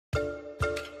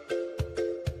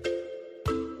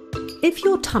if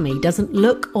your tummy doesn't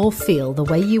look or feel the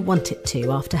way you want it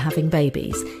to after having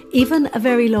babies, even a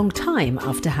very long time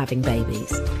after having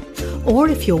babies, or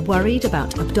if you're worried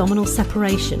about abdominal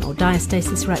separation or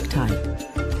diastasis recti,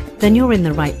 then you're in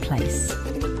the right place.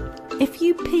 If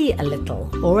you pee a little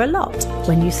or a lot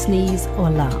when you sneeze or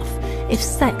laugh, if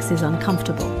sex is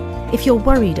uncomfortable, if you're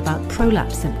worried about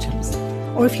prolapse symptoms,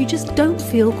 or if you just don't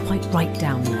feel quite right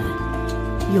down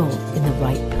there, you're in the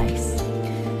right place.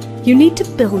 You need to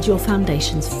build your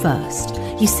foundations first.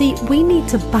 You see, we need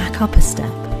to back up a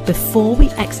step before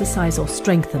we exercise or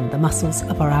strengthen the muscles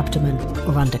of our abdomen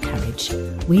or undercarriage.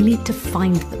 We need to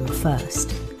find them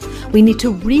first. We need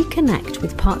to reconnect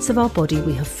with parts of our body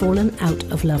we have fallen out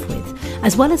of love with.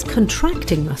 As well as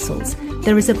contracting muscles,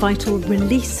 there is a vital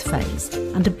release phase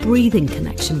and a breathing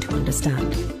connection to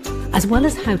understand, as well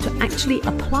as how to actually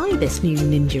apply this new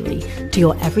ninjery to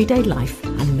your everyday life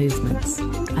and movements.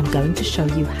 I'm going to show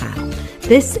you how.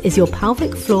 This is your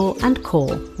pelvic floor and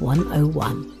core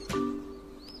 101.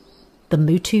 The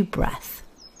MUTU breath.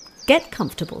 Get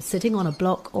comfortable sitting on a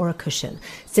block or a cushion.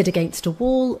 Sit against a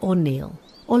wall or kneel,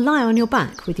 or lie on your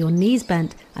back with your knees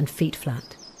bent and feet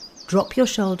flat. Drop your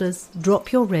shoulders,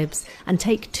 drop your ribs, and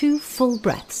take 2 full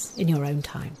breaths in your own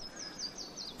time.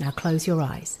 Now close your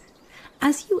eyes.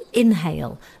 As you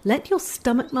inhale, let your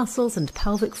stomach muscles and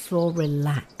pelvic floor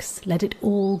relax. Let it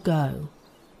all go.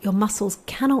 Your muscles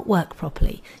cannot work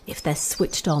properly if they're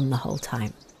switched on the whole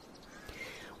time.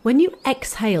 When you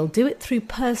exhale, do it through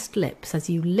pursed lips as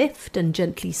you lift and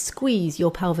gently squeeze your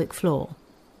pelvic floor.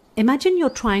 Imagine you're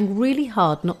trying really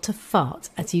hard not to fart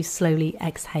as you slowly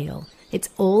exhale. It's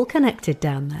all connected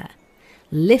down there.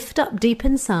 Lift up deep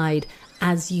inside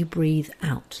as you breathe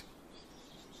out.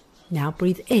 Now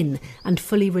breathe in and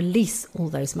fully release all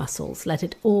those muscles. Let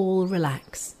it all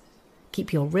relax.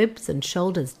 Keep your ribs and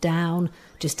shoulders down.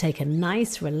 Just take a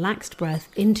nice relaxed breath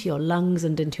into your lungs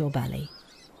and into your belly.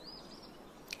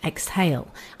 Exhale,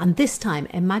 and this time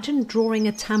imagine drawing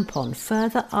a tampon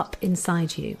further up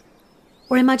inside you.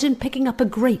 Or imagine picking up a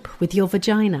grape with your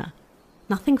vagina.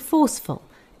 Nothing forceful.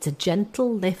 It's a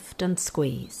gentle lift and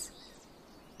squeeze.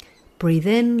 Breathe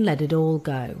in, let it all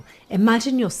go.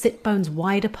 Imagine your sit bones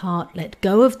wide apart, let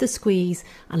go of the squeeze,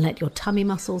 and let your tummy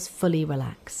muscles fully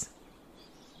relax.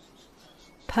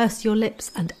 Purse your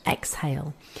lips and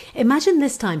exhale. Imagine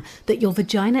this time that your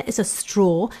vagina is a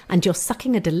straw and you're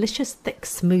sucking a delicious thick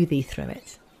smoothie through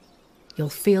it. You'll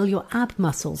feel your ab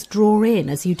muscles draw in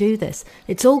as you do this.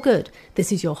 It's all good.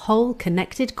 This is your whole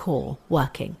connected core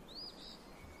working.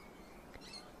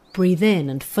 Breathe in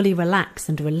and fully relax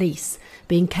and release,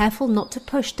 being careful not to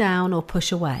push down or push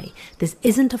away. This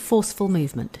isn't a forceful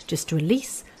movement. Just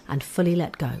release and fully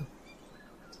let go.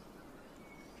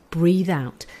 Breathe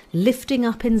out, lifting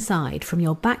up inside from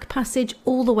your back passage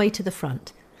all the way to the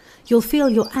front. You'll feel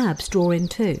your abs draw in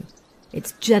too.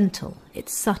 It's gentle,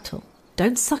 it's subtle.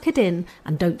 Don't suck it in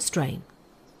and don't strain.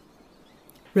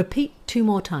 Repeat 2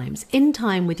 more times, in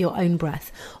time with your own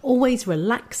breath, always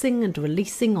relaxing and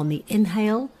releasing on the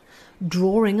inhale,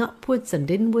 drawing upwards and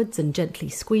inwards and gently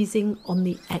squeezing on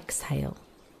the exhale.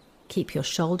 Keep your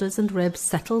shoulders and ribs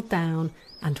settled down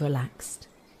and relaxed.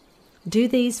 Do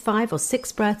these 5 or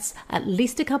 6 breaths at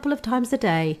least a couple of times a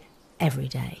day, every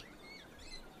day.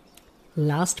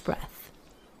 Last breath.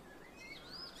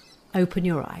 Open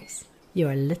your eyes.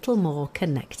 You're a little more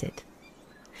connected.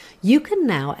 You can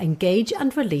now engage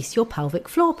and release your pelvic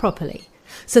floor properly.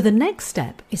 So the next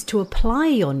step is to apply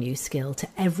your new skill to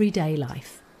everyday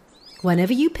life.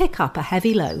 Whenever you pick up a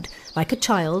heavy load, like a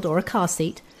child or a car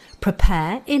seat,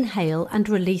 prepare, inhale and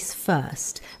release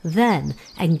first. Then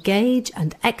engage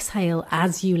and exhale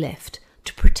as you lift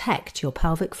to protect your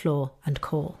pelvic floor and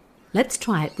core. Let's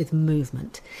try it with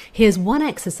movement. Here's one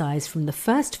exercise from the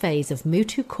first phase of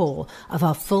MUTU Core of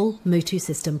our full MUTU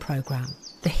system program,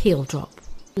 the heel drop.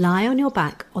 Lie on your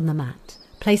back on the mat.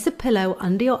 Place a pillow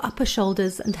under your upper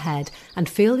shoulders and head and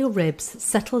feel your ribs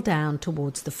settle down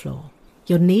towards the floor.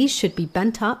 Your knees should be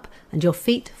bent up and your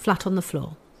feet flat on the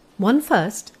floor. One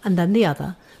first and then the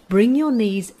other. Bring your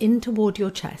knees in toward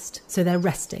your chest so they're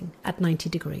resting at 90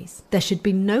 degrees. There should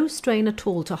be no strain at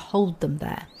all to hold them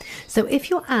there. So if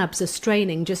your abs are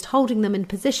straining just holding them in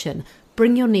position,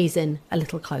 bring your knees in a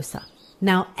little closer.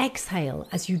 Now exhale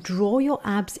as you draw your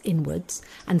abs inwards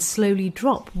and slowly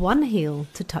drop one heel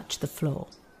to touch the floor.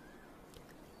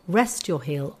 Rest your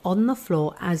heel on the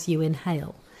floor as you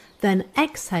inhale. Then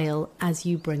exhale as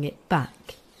you bring it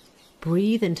back.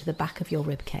 Breathe into the back of your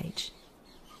rib cage.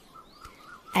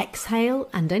 Exhale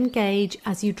and engage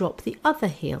as you drop the other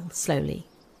heel slowly.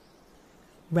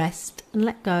 Rest and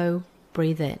let go,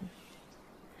 breathe in.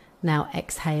 Now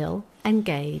exhale,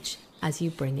 engage as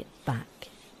you bring it back.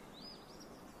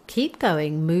 Keep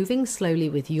going, moving slowly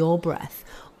with your breath,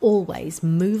 always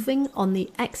moving on the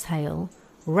exhale,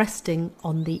 resting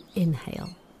on the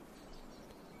inhale.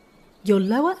 Your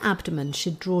lower abdomen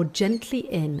should draw gently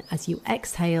in as you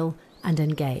exhale and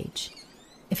engage.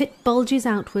 If it bulges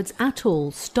outwards at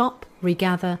all, stop,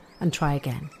 regather and try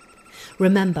again.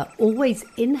 Remember, always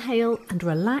inhale and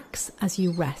relax as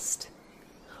you rest.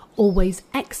 Always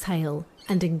exhale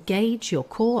and engage your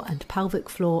core and pelvic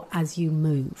floor as you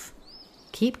move.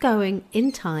 Keep going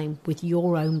in time with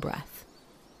your own breath.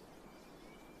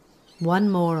 One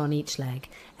more on each leg.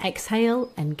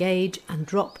 Exhale, engage and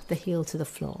drop the heel to the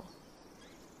floor.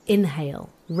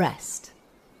 Inhale, rest.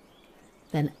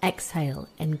 Then exhale,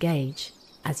 engage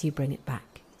as you bring it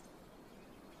back.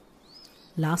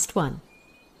 Last one.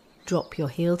 Drop your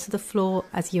heel to the floor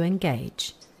as you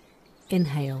engage.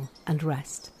 Inhale and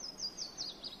rest.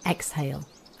 Exhale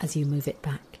as you move it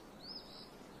back.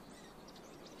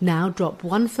 Now drop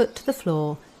one foot to the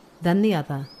floor, then the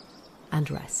other, and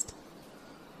rest.